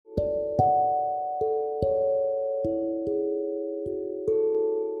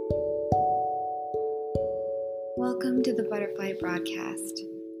Welcome to the Butterfly Broadcast,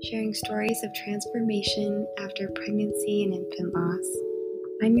 sharing stories of transformation after pregnancy and infant loss.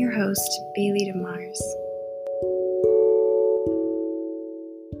 I'm your host, Bailey DeMars.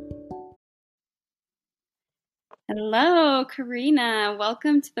 Hello, Corina.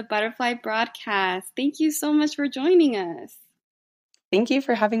 Welcome to the Butterfly Broadcast. Thank you so much for joining us. Thank you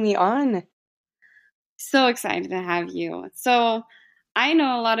for having me on. So excited to have you. So, I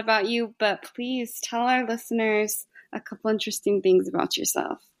know a lot about you, but please tell our listeners a couple interesting things about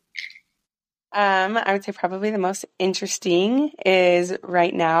yourself. I would say probably the most interesting is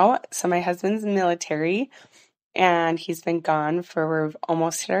right now. So my husband's military and he's been gone for, we're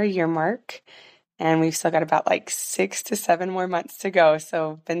almost at our year mark and we've still got about 6 to 7 more months to go.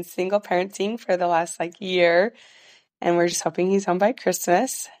 So been single parenting for the last year and we're just hoping he's home by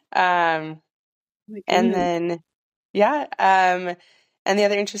Christmas. And then, and the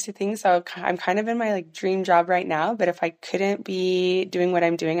other interesting thing, so I'm kind of in my dream job right now, but if I couldn't be doing what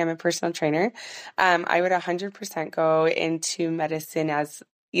I'm doing, I'm a personal trainer, I would 100% go into medicine as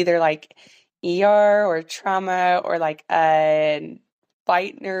either ER or trauma or a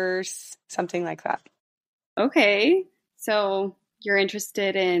flight nurse, something like that. Okay, so you're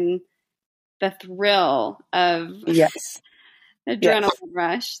interested in the thrill of Yes. adrenaline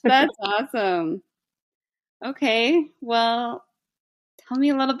rush. That's awesome. Okay, well, tell me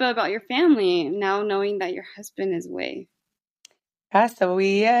a little bit about your family now, knowing that your husband is away. Yeah, so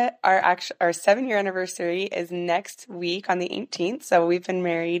we our 7-year anniversary is next week on the 18th. So we've been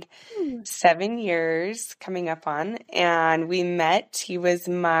married 7 years coming up on, and we met. He was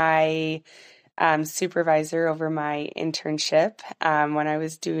my supervisor over my internship when I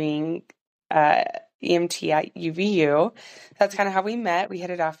was doing EMT at UVU. That's kind of how we met. We hit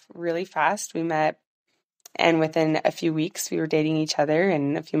it off really fast. We met, and within a few weeks, we were dating each other,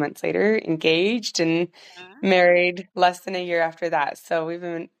 and a few months later, engaged and married less than a year after that. So we've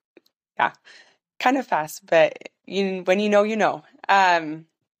been, kind of fast, but when you know, you know.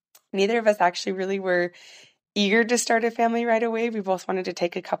 Neither of us actually really were eager to start a family right away. We both wanted to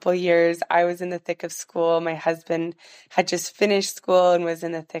take a couple of years. I was in the thick of school. My husband had just finished school and was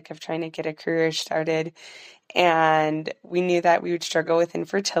in the thick of trying to get a career started. And we knew that we would struggle with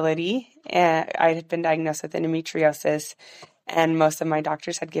infertility. And I had been diagnosed with endometriosis, and most of my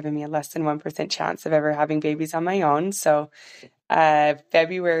doctors had given me a less than 1% chance of ever having babies on my own. So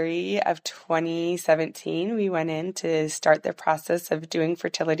February of 2017, we went in to start the process of doing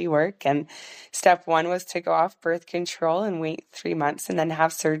fertility work. And step 1 was to go off birth control and wait 3 months and then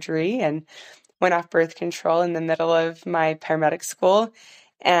have surgery, and went off birth control in the middle of my paramedic school.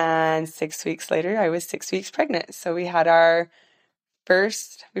 And 6 weeks later, I was 6 weeks pregnant. So we had our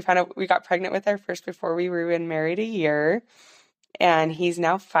first, we found out we got pregnant with our first before we were even married a year. And he's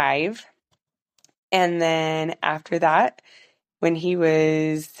now 5. And then after that, when he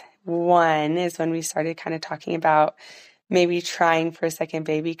was 1 is when we started kind of talking about maybe trying for a second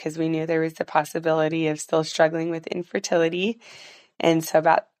baby, because we knew there was the possibility of still struggling with infertility. And so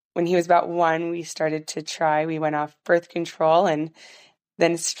when he was about 1, we started to try. We went off birth control and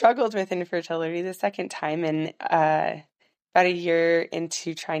then struggled with infertility the second time. And about a year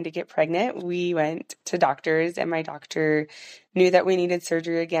into trying to get pregnant, we went to doctors, and my doctor knew that we needed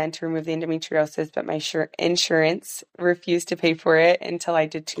surgery again to remove the endometriosis, but my insurance refused to pay for it until I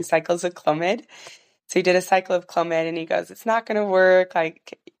did 2 cycles of Clomid. So he did a cycle of Clomid, and he goes, "It's not going to work.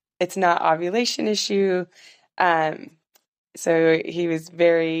 It's not ovulation issue." So he was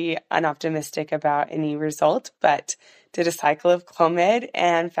very unoptimistic about any result, but did a cycle of Clomid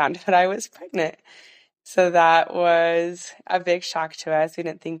and found that I was pregnant. So that was a big shock to us. We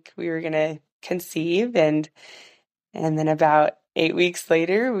didn't think we were going to conceive. And then about 8 weeks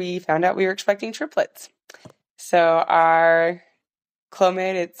later, we found out we were expecting triplets. So our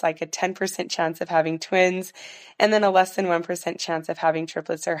Clomid, it's a 10% chance of having twins, and then a less than 1% chance of having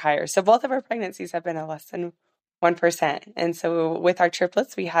triplets or higher. So both of our pregnancies have been a less than 1%. And so with our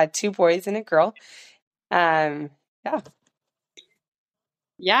triplets, we had 2 boys and a girl.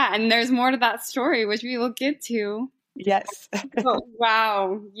 Yeah, and there's more to that story, which we will get to. Yes. But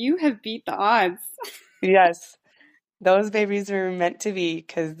wow, you have beat the odds. Yes. Those babies were meant to be,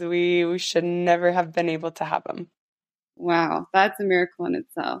 because we should never have been able to have them. Wow, that's a miracle in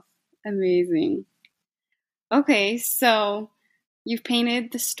itself. Amazing. Okay, so you've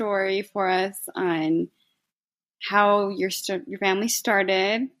painted the story for us on how your family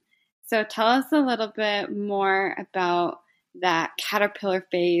started. So tell us a little bit more about that caterpillar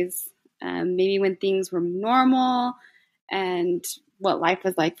phase, maybe when things were normal and what life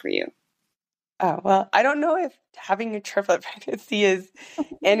was like for you. Oh, well, I don't know if having a triplet pregnancy is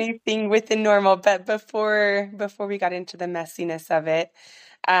anything within normal, but before we got into the messiness of it,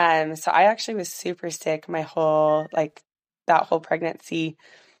 so I actually was super sick my whole that whole pregnancy.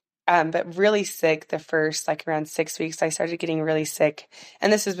 But really sick the first, like around 6 weeks, I started getting really sick.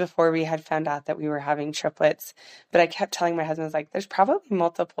 And this is before we had found out that we were having triplets. But I kept telling my husband, I was like, there's probably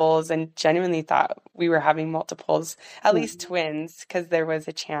multiples, and genuinely thought we were having multiples, at Yeah. least twins, because there was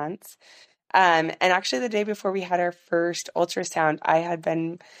a chance. And actually, the day before we had our first ultrasound, I had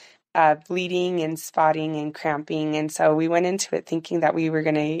been bleeding and spotting and cramping. And so we went into it thinking that we were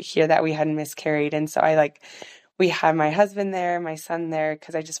going to hear that we had miscarried. And so we had my husband there, my son there,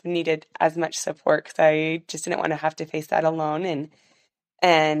 because I just needed as much support because I just didn't want to have to face that alone.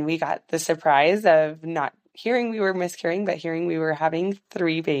 And we got the surprise of not hearing we were miscarrying, but hearing we were having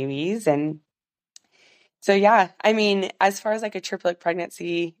 3 babies. And so, yeah, I mean, as far as like a triplet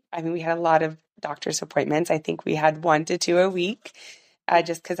pregnancy, I mean, we had a lot of doctor's appointments. I think we had 1 to 2 a week,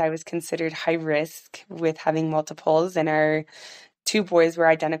 just because I was considered high risk with having multiples, and our 2 boys were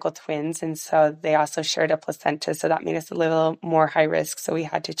identical twins, and so they also shared a placenta, so that made us a little more high risk. So we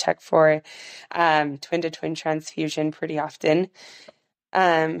had to check for twin to twin transfusion pretty often.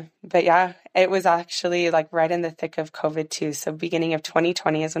 But yeah, it was actually like right in the thick of COVID too. So beginning of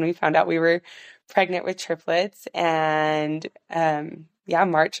 2020 is when we found out we were pregnant with triplets, and yeah,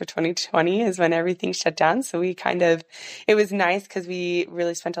 March of 2020 is when everything shut down. So it was nice because we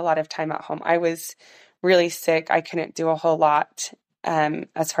really spent a lot of time at home. I was really sick. I couldn't do a whole lot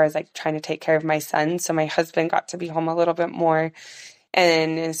as far as like trying to take care of my son. So my husband got to be home a little bit more.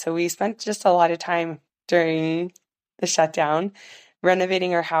 And so we spent just a lot of time during the shutdown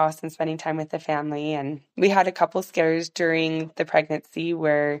renovating our house and spending time with the family. And we had a couple scares during the pregnancy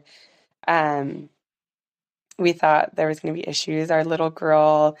where um, we thought there was going to be issues. Our little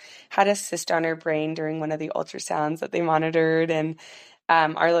girl had a cyst on her brain during one of the ultrasounds that they monitored. And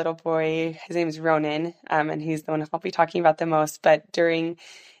our little boy, his name is Ronan, and he's the one I'll be talking about the most. But during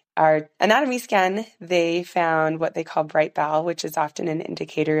our anatomy scan, they found what they call bright bowel, which is often an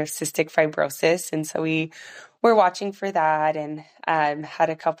indicator of cystic fibrosis. And so we were watching for that, and had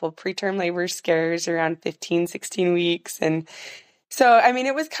a couple preterm labor scares around 15, 16 weeks. And so, I mean,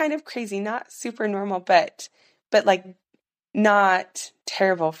 it was kind of crazy, not super normal, but like not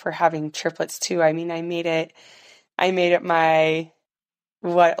terrible for having triplets too. I mean, I made it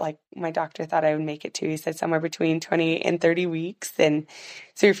what like my doctor thought I would make it to. He said somewhere between 20 and 30 weeks. And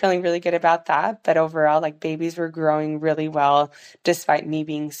so you're feeling really good about that. But overall, like babies were growing really well despite me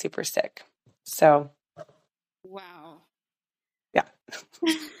being super sick. So, Wow. yeah.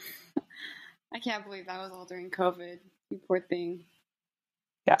 I can't believe that was all during COVID. You poor thing.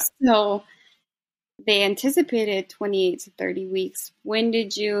 Yeah. So they anticipated 28 to 30 weeks. When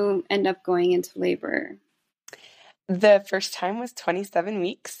did you end up going into labor? The first time was 27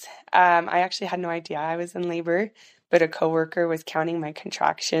 weeks. I actually had no idea I was in labor, but a coworker was counting my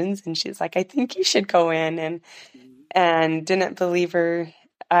contractions, and she's like, I think you should go in, and didn't believe her.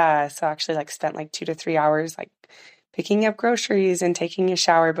 So actually like spent like 2 to 3 hours like picking up groceries and taking a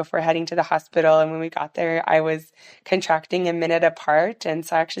shower before heading to the hospital. And when we got there, I was contracting a minute apart. And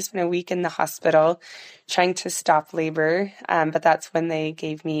so I actually spent a week in the hospital trying to stop labor. But that's when they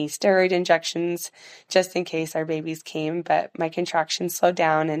gave me steroid injections just in case our babies came. But my contractions slowed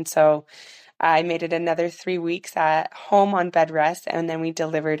down. And so I made it another 3 weeks at home on bed rest. And then we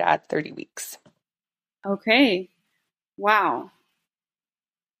delivered at 30 weeks. Okay. Wow.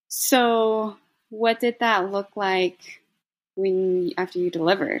 So what did that look like after you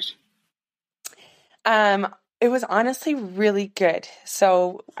delivered? It was honestly really good.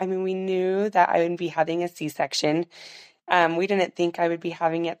 So, I mean, we knew that I would be having a C-section. We didn't think I would be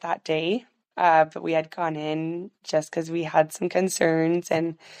having it that day, but we had gone in just because we had some concerns,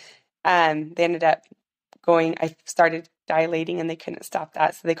 and they ended up I started dilating and they couldn't stop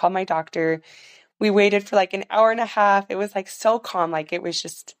that. So they called my doctor. We waited for like an hour and a half. It was like so calm. Like it was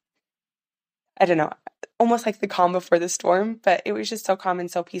just, I don't know, almost like the calm before the storm, but it was just so calm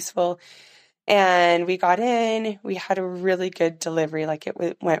and so peaceful. And we got in, we had a really good delivery. Like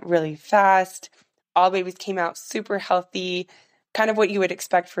went really fast. All babies came out super healthy, kind of what you would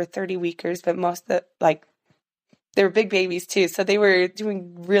expect for 30 weekers, but they were big babies too. So they were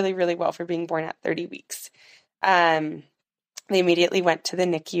doing really, really well for being born at 30 weeks. They immediately went to the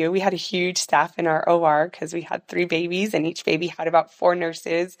NICU. We had a huge staff in our OR because we had 3 babies, and each baby had about 4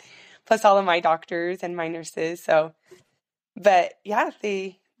 nurses, plus all of my doctors and my nurses. But yeah,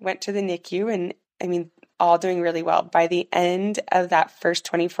 they went to the NICU, and I mean, all doing really well. By the end of that first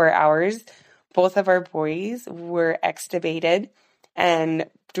 24 hours, both of our boys were extubated, and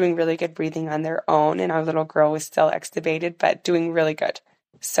doing really good breathing on their own, and our little girl was still extubated, but doing really good.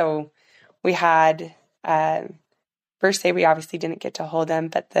 So we had first day we obviously didn't get to hold them,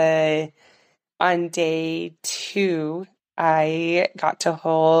 but on day 2 I got to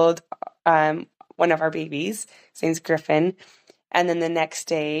hold one of our babies. His name's Griffin. And then the next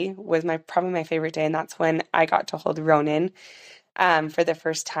day was probably my favorite day, and that's when I got to hold Ronan for the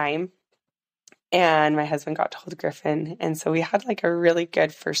first time. And my husband got to hold Griffin. And so we had like a really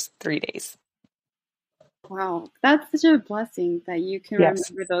good first 3 days. Wow, that's such a blessing that you can Yes.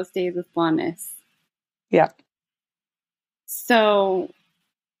 remember those days with fondness. Yeah. So,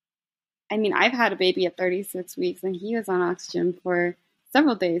 I mean, I've had a baby at 36 weeks and he was on oxygen for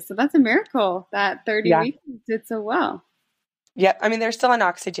several days. So that's a miracle that 30 Yeah. weeks did so well. Yep. I mean, they're still on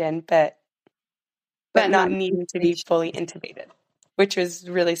oxygen, but Not not needing to be intubation. fully intubated, which was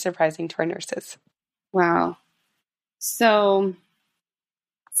really surprising to our nurses. Wow. So,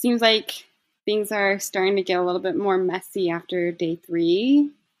 seems like things are starting to get a little bit more messy after day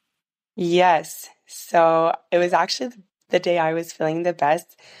 3. Yes. So it was actually the day I was feeling the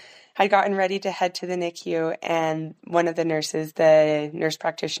best. I'd gotten ready to head to the NICU, and one of the nurses, the nurse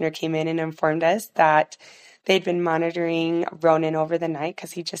practitioner, came in and informed us that they'd been monitoring Ronan over the night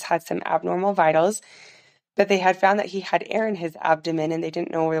because he just had some abnormal vitals. But they had found that he had air in his abdomen and they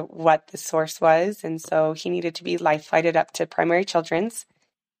didn't know what the source was. And so he needed to be life flighted up to Primary Children's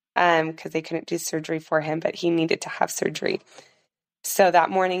because they couldn't do surgery for him, but he needed to have surgery. So that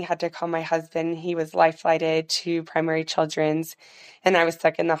morning, had to call my husband. He was life flighted to Primary Children's, and I was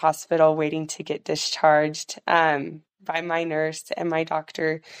stuck in the hospital waiting to get discharged by my nurse and my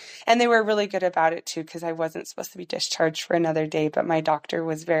doctor. And they were really good about it too, because I wasn't supposed to be discharged for another day, but my doctor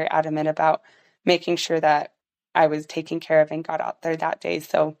was very adamant about making sure that I was taken care of and got out there that day.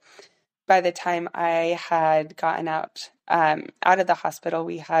 So by the time I had gotten out of the hospital,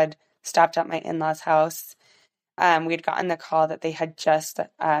 we had stopped at my in-laws' house. We had gotten the call that they had just,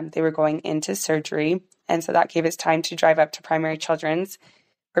 they were going into surgery. And so that gave us time to drive up to Primary Children's.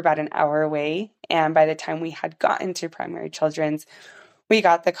 We're about an hour away. And by the time we had gotten to Primary Children's, we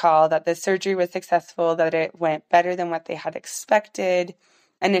got the call that the surgery was successful, that it went better than what they had expected.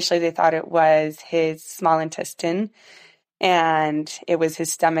 Initially, they thought it was his small intestine, and it was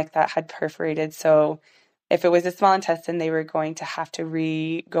his stomach that had perforated. So if it was a small intestine, they were going to have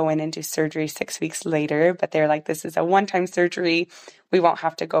to go in and do surgery 6 weeks later. But they're like, this is a one-time surgery. We won't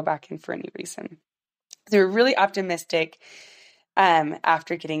have to go back in for any reason. They were really optimistic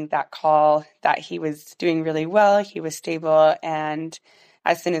after getting that call that he was doing really well. He was stable. And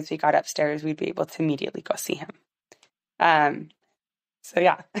as soon as we got upstairs, we'd be able to immediately go see him. So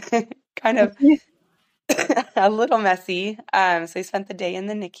yeah, kind of a little messy. So we spent the day in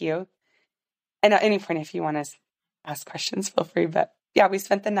the NICU. And at any point, if you want to ask questions, feel free. But yeah, we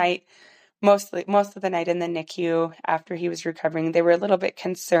spent the night, most of the night in the NICU after he was recovering. They were a little bit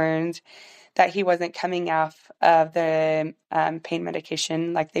concerned that he wasn't coming off of the pain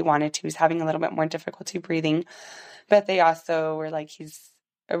medication like they wanted to. He was having a little bit more difficulty breathing. But they also were like, he's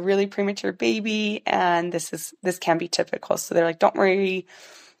a really premature baby, and this can be typical. So they're like, don't worry.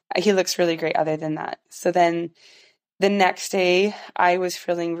 He looks really great other than that. So then the next day, I was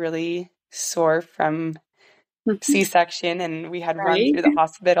feeling really sore from C-section, and we had run Right? through the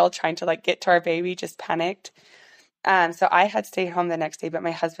hospital trying to like get to our baby, just panicked. So I had stayed home the next day, but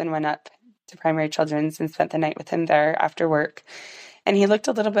my husband went up to Primary Children's and spent the night with him there after work. And he looked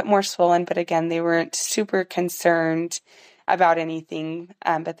a little bit more swollen, but again, they weren't super concerned about anything,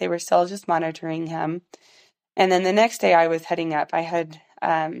 but they were still just monitoring him. And then the next day I was heading up. I had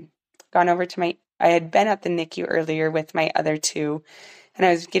gone over to I had been at the NICU earlier with my other two, and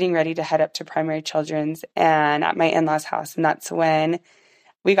I was getting ready to head up to Primary Children's and at my in-laws' house. And that's when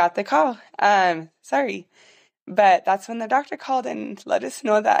we got the call. Sorry. But that's when the doctor called and let us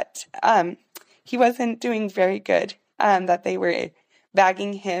know that he wasn't doing very good, that they were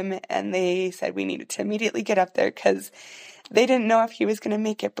bagging him, and they said we needed to immediately get up there because they didn't know if he was going to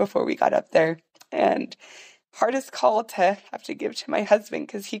make it before we got up there. And hardest call to have to give to my husband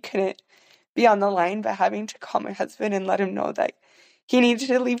because he couldn't be on the line, but having to call my husband and let him know that he needed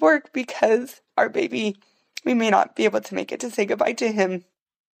to leave work because our baby, we may not be able to make it to say goodbye to him.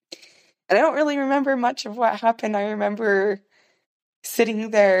 And I don't really remember much of what happened. I remember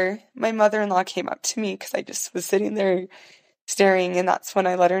sitting there. My mother-in-law came up to me because I just was sitting there staring, and that's when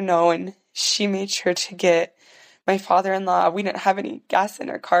I let her know, and she made sure to get my father-in-law. We didn't have any gas in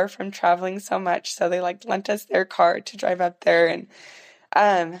our car from traveling so much, so they like lent us their car to drive up there. And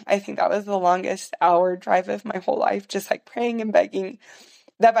I think that was the longest hour drive of my whole life, just like praying and begging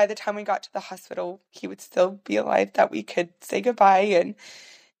that by the time we got to the hospital, he would still be alive, that we could say goodbye. And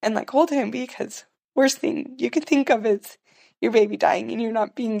and like hold him, because worst thing you could think of is your baby dying and you're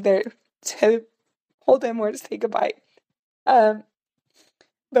not being there to hold him or to say goodbye.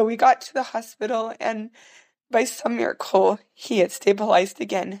 But we got to the hospital, and by some miracle, he had stabilized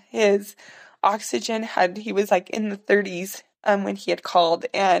again. His oxygen he was like in the 30s when he had called,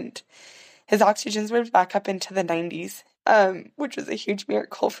 and his oxygens were back up into the 90s, which was a huge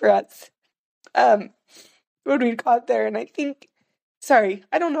miracle for us. When we got there, and sorry,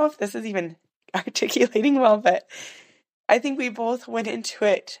 I don't know if this is even articulating well, but I think we both went into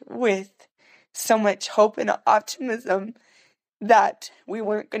it with so much hope and optimism that we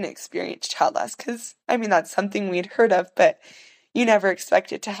weren't going to experience child loss, because, I mean, that's something we'd heard of, but you never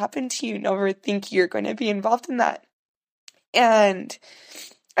expect it to happen to you. You never think you're going to be involved in that. And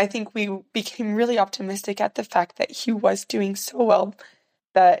I think we became really optimistic at the fact that he was doing so well,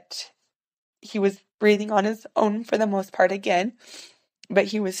 that he was breathing on his own for the most part again, but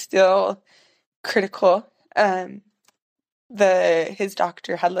he was still critical. His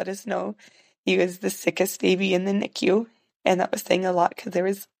doctor had let us know he was the sickest baby in the NICU, and that was saying a lot because there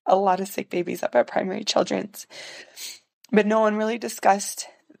was a lot of sick babies up at Primary Children's. But no one really discussed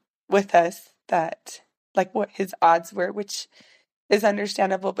with us that, like, what his odds were, which is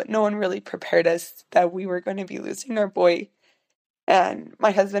understandable, but no one really prepared us that we were going to be losing our boy. And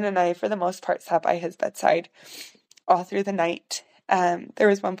my husband and I, for the most part, sat by his bedside all through the night. There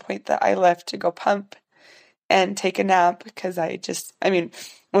was one point that I left to go pump and take a nap because when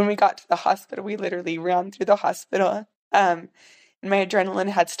we got to the hospital, we literally ran through the hospital. And my adrenaline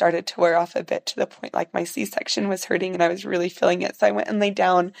had started to wear off a bit, to the point like my C-section was hurting and I was really feeling it. So I went and laid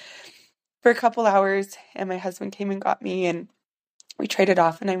down for a couple hours, and my husband came and got me, and we traded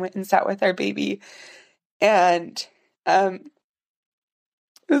off, and I went and sat with our baby. And it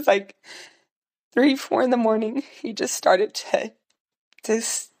was like 3, 4 in the morning. He just started to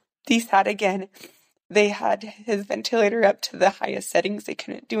desat again. They had his ventilator up to the highest settings. They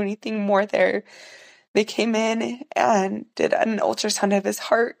couldn't do anything more there. They came in and did an ultrasound of his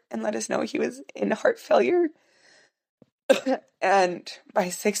heart and let us know he was in heart failure. And by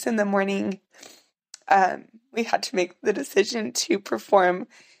 6 in the morning, we had to make the decision to perform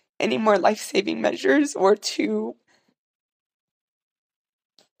any more life-saving measures or to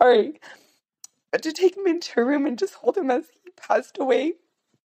take him into a room and just hold him as he passed away.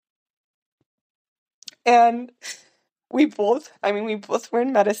 And we both were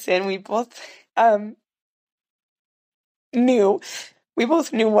in medicine. We both knew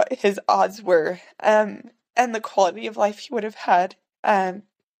what his odds were, and the quality of life he would have had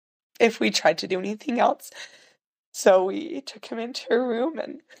if we tried to do anything else. So we took him into a room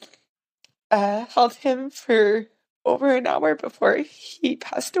and held him for over an hour before he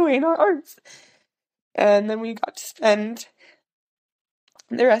passed away in our arms. And then we got to spend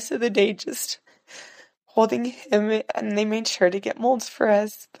the rest of the day just holding him, and they made sure to get molds for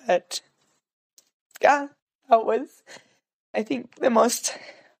us. But yeah, that was, I think, the most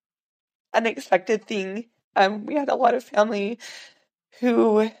unexpected thing. We had a lot of family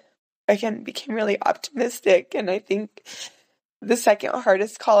who, again, became really optimistic, and I think the second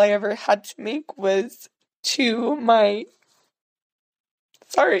hardest call I ever had to make was to my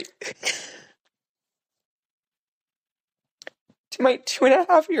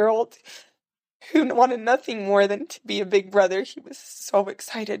 2.5-year-old who wanted nothing more than to be a big brother. He was so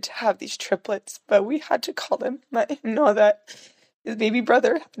excited to have these triplets, but we had to call him, let him know that his baby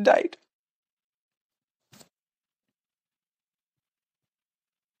brother had died.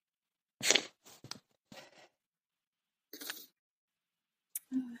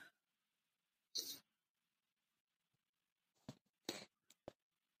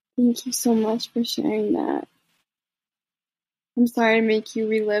 Thank you so much for sharing that. I'm sorry to make you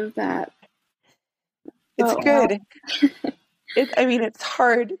relive that. It's good. It's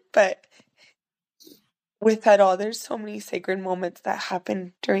hard, but with that all, there's so many sacred moments that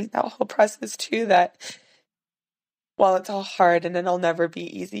happen during that whole process too, that while it's all hard and it'll never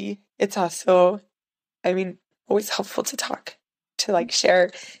be easy, it's also, always helpful to talk, to share,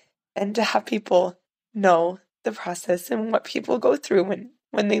 and to have people know the process and what people go through when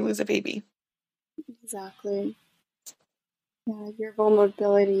they lose a baby. Exactly. Yeah, your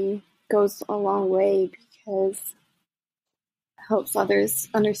vulnerability goes a long way because it helps others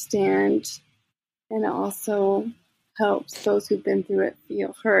understand, and it also helps those who've been through it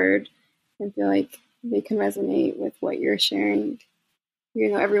feel heard and feel like they can resonate with what you're sharing.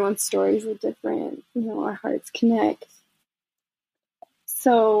 Everyone's stories are different. Our hearts connect.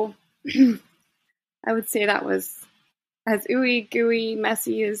 So I would say that was as ooey gooey,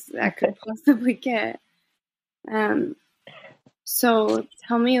 messy as that could possibly get. So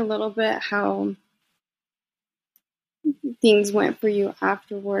tell me a little bit how things went for you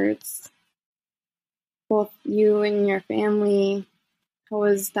afterwards, both you and your family. How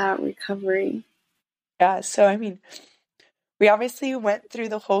was that recovery? Yeah, so I mean, we obviously went through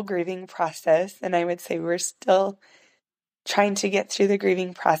the whole grieving process, and I would say we're still trying to get through the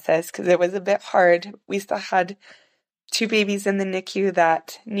grieving process because it was a bit hard. We still had two babies in the NICU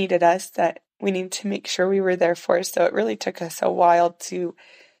that needed us, that we needed to make sure we were there for. So it really took us a while to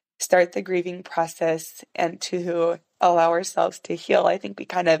start the grieving process and to allow ourselves to heal. I think we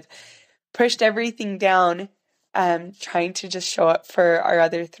kind of pushed everything down, trying to just show up for our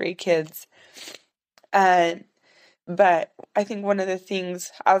other three kids. And but I think one of the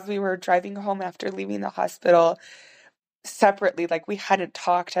things as we were driving home after leaving the hospital separately, like we hadn't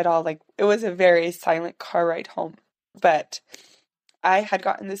talked at all, like it was a very silent car ride home. But I had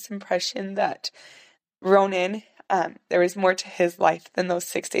gotten this impression that Ronan, there was more to his life than those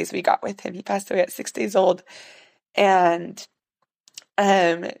 6 days we got with him. He passed away at 6 days old. And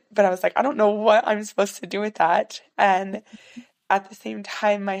but I was like, I don't know what I'm supposed to do with that. And at the same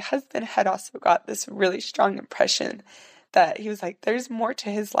time, my husband had also got this really strong impression that he was like, there's more to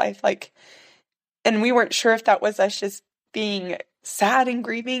his life. Like, and we weren't sure if that was us just being sad and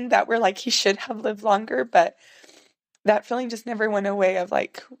grieving that we're like, he should have lived longer. But that feeling just never went away of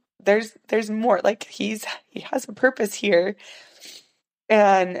like, there's more, like he has a purpose here.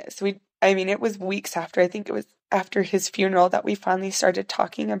 And so I mean, it was weeks after, I think it was after his funeral that we finally started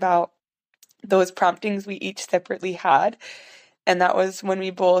talking about those promptings we each separately had. And that was when we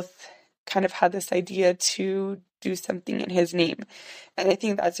both kind of had this idea to do something in his name. And I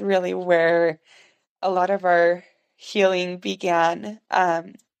think that's really where a lot of our healing began.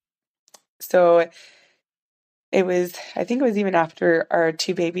 So I think it was even after our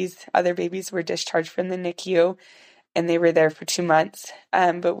other babies were discharged from the NICU, and they were there for 2 months.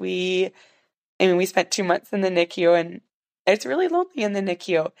 But we spent 2 months in the NICU, and it's really lonely in the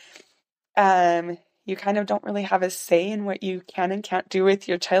NICU. You kind of don't really have a say in what you can and can't do with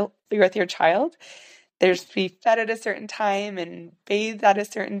your child. There's to be fed at a certain time and bathed at a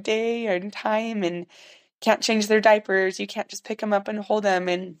certain day and time, and can't change their diapers. You can't just pick them up and hold them.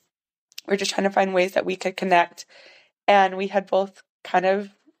 And we're just trying to find ways that we could connect. And we had both kind of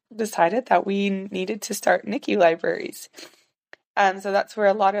decided that we needed to start NICU libraries. So that's where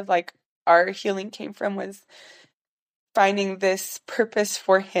a lot of like our healing came from, was finding this purpose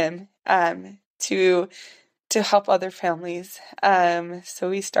for him, to help other families. So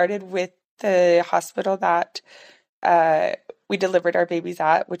we started with the hospital that we delivered our babies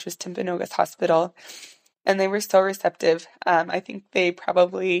at, which was Timpanogos Hospital, and they were so receptive. I think they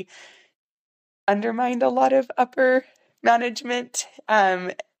probably undermined a lot of upper management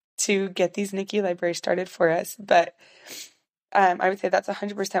to get these NICU libraries started for us. But I would say that's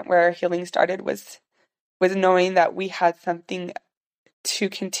 100% where our healing started, was knowing that we had something to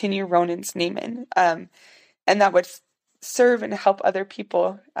continue Ronan's name in, and that would serve and help other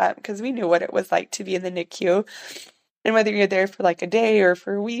people, because we knew what it was like to be in the NICU, and whether you're there for like a day or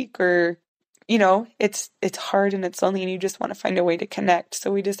for a week, or it's hard and it's lonely and you just want to find a way to connect.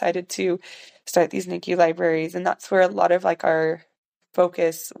 So we decided to start these NICU libraries, and that's where a lot of like our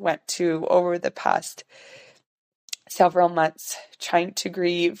focus went to over the past several months, trying to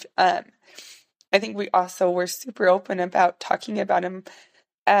grieve. I think we also were super open about talking about him,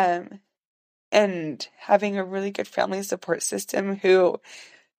 and having a really good family support system who,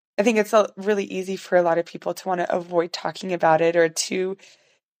 I think it's really easy for a lot of people to want to avoid talking about it, or to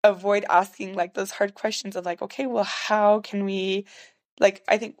avoid asking like those hard questions of like, okay, well, how can we, like,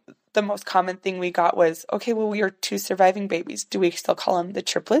 I think the most common thing we got was, okay, well, we are two surviving babies. Do we still call them the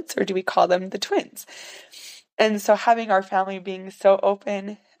triplets, or do we call them the twins? And so having our family being so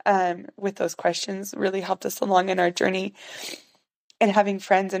open with those questions really helped us along in our journey, and having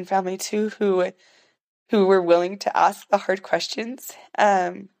friends and family too who were willing to ask the hard questions,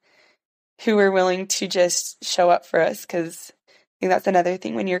 who were willing to just show up for us. Because I think that's another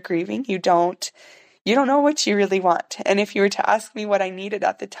thing when you're grieving, you don't know what you really want. And if you were to ask me what I needed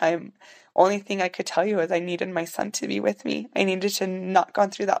at the time, only thing I could tell you is I needed my son to be with me. I needed to not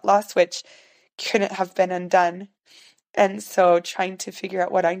gone through that loss, which couldn't have been undone. And so trying to figure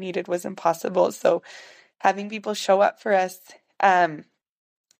out what I needed was impossible. So having people show up for us, in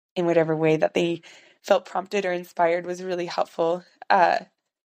whatever way that they felt prompted or inspired, was really helpful.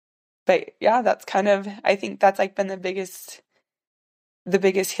 But yeah, that's kind of, I think that's like been the biggest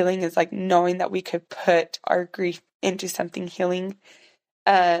healing, is like knowing that we could put our grief into something healing.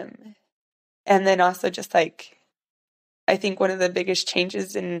 And then also just like, I think one of the biggest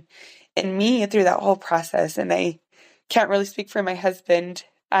changes in me through that whole process, and I can't really speak for my husband,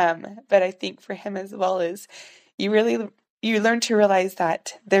 but I think for him as well is you really you learn to realize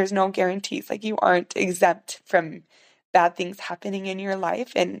that there's no guarantees. Like you aren't exempt from bad things happening in your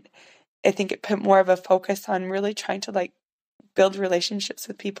life. And I think it put more of a focus on really trying to like build relationships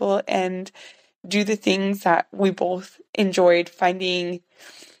with people and do the things that we both enjoyed, finding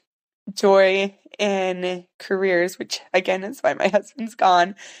joy in careers, which again is why my husband's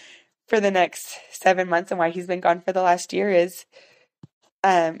gone for the next 7 months and why he's been gone for the last year is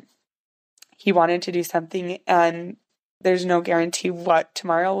um he wanted to do something and there's no guarantee what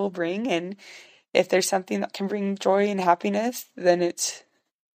tomorrow will bring. And if there's something that can bring joy and happiness, then it's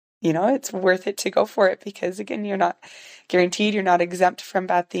worth it to go for it because again, you're not guaranteed, you're not exempt from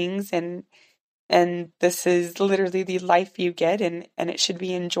bad things and this is literally the life you get and it should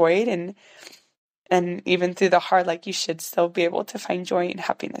be enjoyed and even through the hard, like you should still be able to find joy and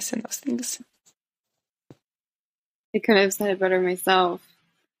happiness in those things. I couldn't have said it better myself.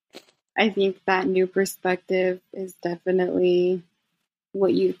 I think that new perspective is definitely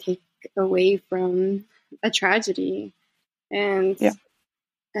what you take away from a tragedy. And Yeah.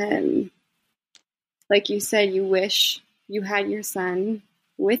 Like you said, you wish you had your son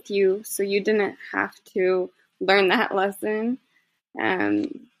with you so you didn't have to learn that lesson.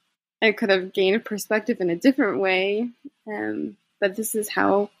 I could have gained a perspective in a different way. But this is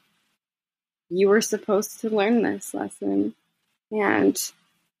how you were supposed to learn this lesson. And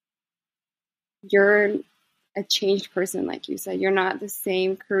you're a changed person, like you said. You're not the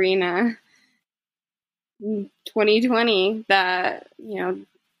same Corina in 2020 that,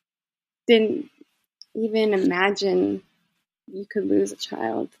 didn't even imagine you could lose a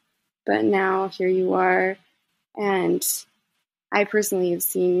child. But now here you are. And I personally have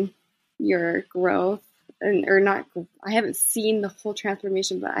seen your growth, or not, I haven't seen the whole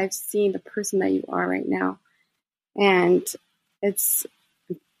transformation, but I've seen the person that you are right now. And it's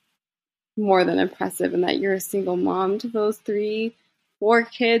more than impressive in that you're a single mom to those 4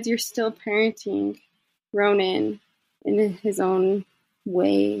 kids. You're still parenting Ronan in his own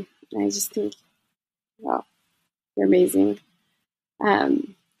way. And I just think, wow, you're amazing.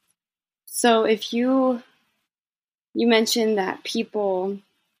 So if you mentioned that people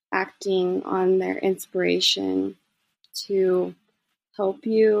acting on their inspiration to help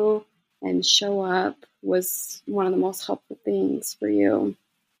you and show up was one of the most helpful things for you.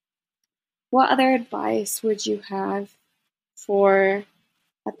 What other advice would you have for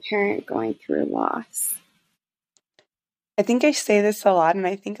a parent going through I think I say this a lot, and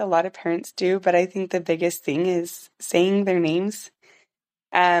I think a lot of parents do, but I think the biggest thing is saying their names.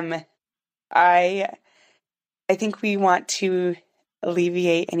 I think we want to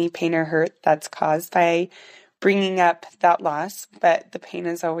alleviate any pain or hurt that's caused by bringing up that loss, but the pain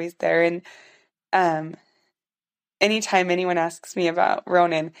is always there. And anytime anyone asks me about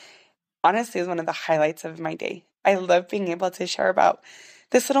Ronan, honestly is one of the highlights of my day. I love being able to share about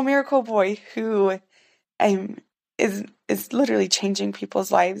this little miracle boy who is literally changing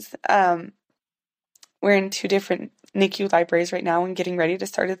people's lives. We're in 2 different NICU libraries right now and getting ready to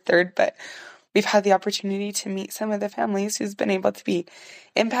start a 3rd, but we've had the opportunity to meet some of the families who's been able to be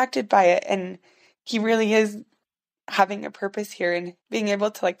impacted by it. And he really is having a purpose here and being able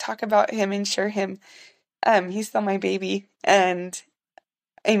to like talk about him and share him. He's still my baby. And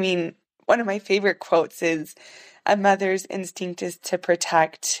I mean, one of my favorite quotes is, a mother's instinct is to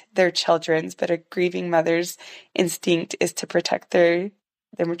protect their children's, but a grieving mother's instinct is to protect their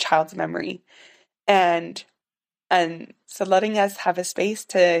child's memory. And so letting us have a space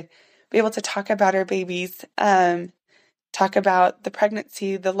to be able to talk about our babies, talk about the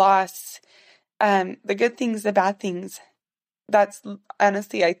pregnancy, the loss, the good things, the bad things. That's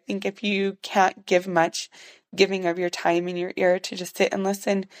honestly, I think if you can't give much, giving of your time and your ear to just sit and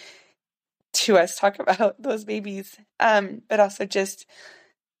listen to us talk about those babies, but also just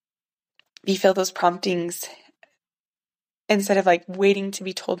you feel those promptings instead of like waiting to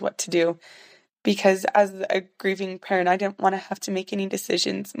be told what to do. Because as a grieving parent, I didn't want to have to make any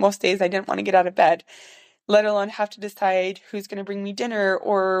decisions. Most days I didn't want to get out of bed, let alone have to decide who's going to bring me dinner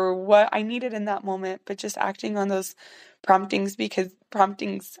or what I needed in that moment, but just acting on those promptings, because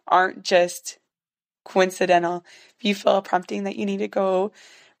promptings aren't just coincidental. If you feel a prompting that you need to go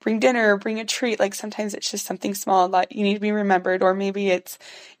bring dinner or bring a treat, like sometimes it's just something small that you need to be remembered, or maybe it's,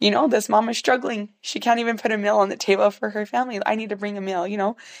 this mom is struggling. She can't even put a meal on the table for her family. I need to bring a meal,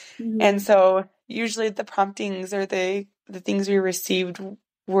 Mm-hmm. And so usually the promptings or the things we received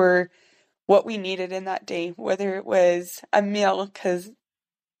were what we needed in that day, whether it was a meal because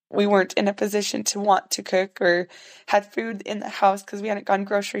we weren't in a position to want to cook or had food in the house because we hadn't gone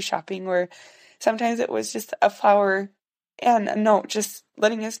grocery shopping, or sometimes it was just a flower and a note just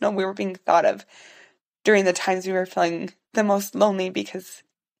letting us know we were being thought of during the times we were feeling the most lonely, because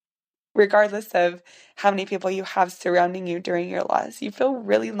regardless of how many people you have surrounding you during your loss, you feel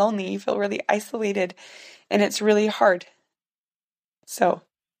really lonely, you feel really isolated, and it's really hard. So,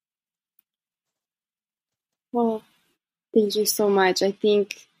 Well, thank you so much. I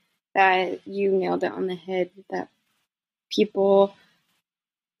think that you nailed it on the head, that people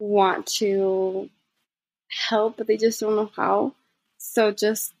want to help, but they just don't know how. So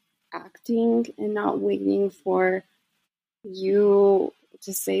just acting and not waiting for you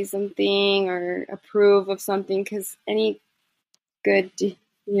to say something or approve of something, because any good,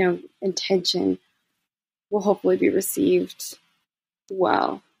 intention will hopefully be received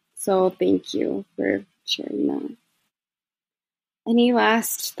well. So thank you for sharing that. Any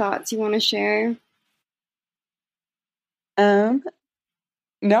last thoughts you want to share? no,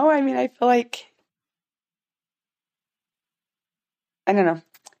 I mean, I feel like, I don't know.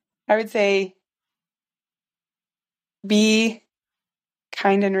 I would say be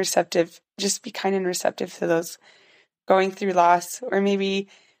kind and receptive. Just be kind and receptive to those going through loss, or maybe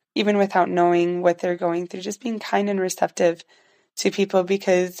even without knowing what they're going through, just being kind and receptive to people,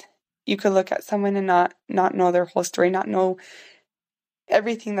 because you could look at someone and not know their whole story, not know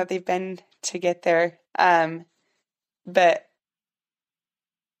everything that they've been to get there. But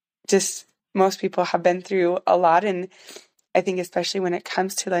just most people have been through a lot, and I think especially when it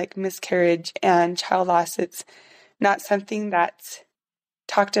comes to like miscarriage and child loss, it's not something that's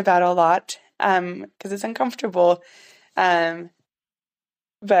talked about a lot, because it's uncomfortable.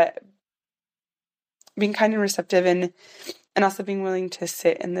 But being kind and receptive, and also being willing to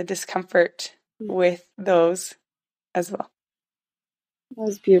sit in the discomfort with those as well. That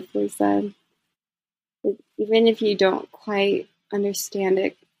was beautifully said. Even if you don't quite understand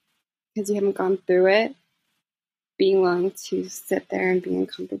it because you haven't gone through it, being willing to sit there and be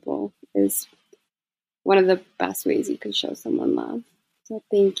uncomfortable is one of the best ways you can show someone love. So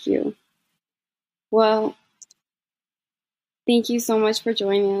thank you. Well, thank you so much for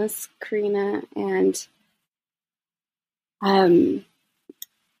joining us, Corina. And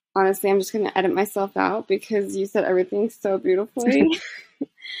honestly, I'm just going to edit myself out because you said everything so beautifully.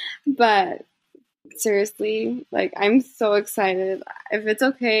 But seriously, like, I'm so excited. If it's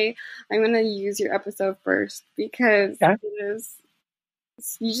okay, I'm going to use your episode first because Yeah.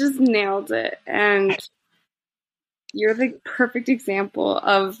 you just nailed it. And you're the perfect example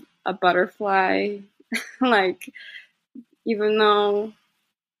of a butterfly. Like, even though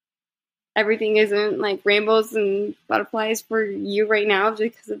everything isn't like rainbows and butterflies for you right now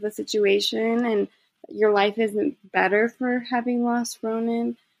because of the situation, and your life isn't better for having lost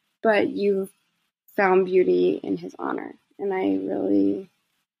Ronan, but you've found beauty in his honor. And I really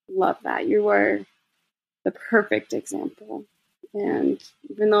love that. You were the perfect example. And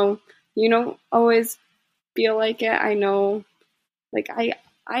even though you don't always feel like it, I know, like, I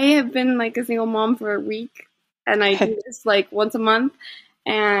have been like a single mom for a week, and I do this like once a month,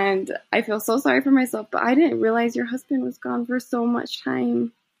 and I feel so sorry for myself, but I didn't realize your husband was gone for so much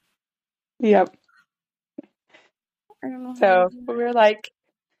time. Yep. I don't know how to So do we're like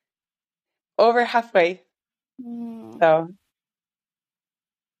over halfway. that. So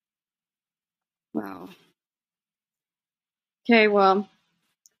Wow. Okay, well,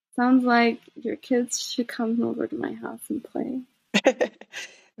 sounds like your kids should come over to my house and play.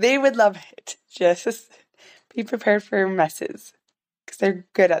 they would love it. Just be prepared for messes, because they're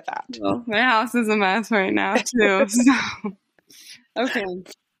good at that. Well, my house is a mess right now too. So okay.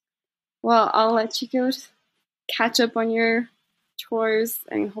 Well, I'll let you go catch up on your chores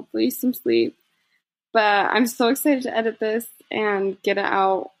and hopefully some sleep. But I'm so excited to edit this and get it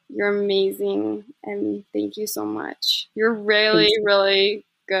out. You're amazing, and thank you so much. You're really, Thanks. really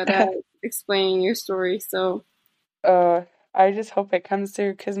good at explaining your story. So I just hope it comes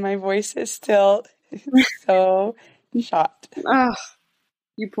through, because my voice is still so shot. oh,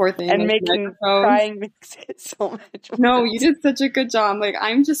 you poor thing. And Those making microphones. crying makes it so much No, you worse. did such a good job. Like,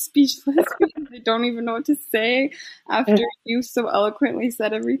 I'm just speechless because I don't even know what to say after you so eloquently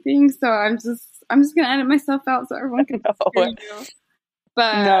said everything. So I'm just gonna edit myself out so everyone can hear No, you.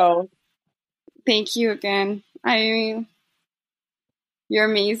 But no. thank you again. You're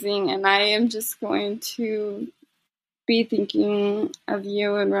amazing, and I am just going to be thinking of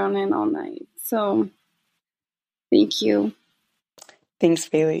you and Ronan all night. So thank you. Thanks,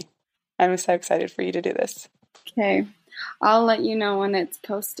 Bailey. I'm so excited for you to do this. Okay. I'll let you know when it's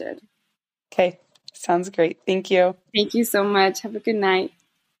posted. Okay, sounds great. Thank you. Thank you so much. Have a good night.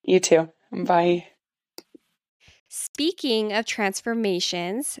 You too. Bye. Speaking of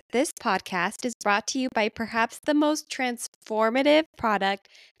transformations, this podcast is brought to you by perhaps the most transformative product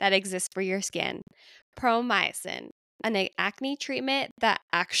that exists for your skin, Promycin, an acne treatment that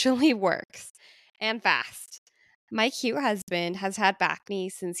actually works and fast. My cute husband has had acne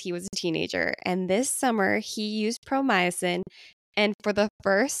since he was a teenager, and this summer he used Promycin, and for the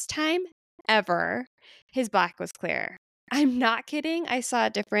first time ever, his black was clear. I'm not kidding. I saw a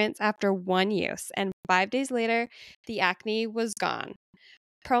difference after one use, and 5 days later, the acne was gone.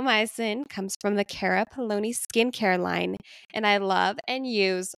 Promycin comes from the Cara Poloni skincare line, and I love and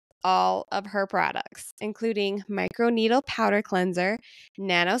use all of her products, including microneedle powder cleanser,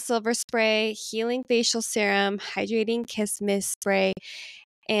 nano silver spray, healing facial serum, hydrating kiss mist spray,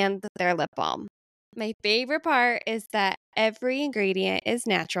 and their lip balm. My favorite part is that every ingredient is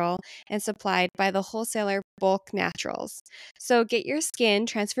natural and supplied by the wholesaler Bulk Naturals. So get your skin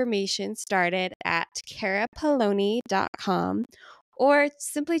transformation started at carapoloni.com or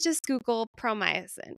simply just Google Promycin.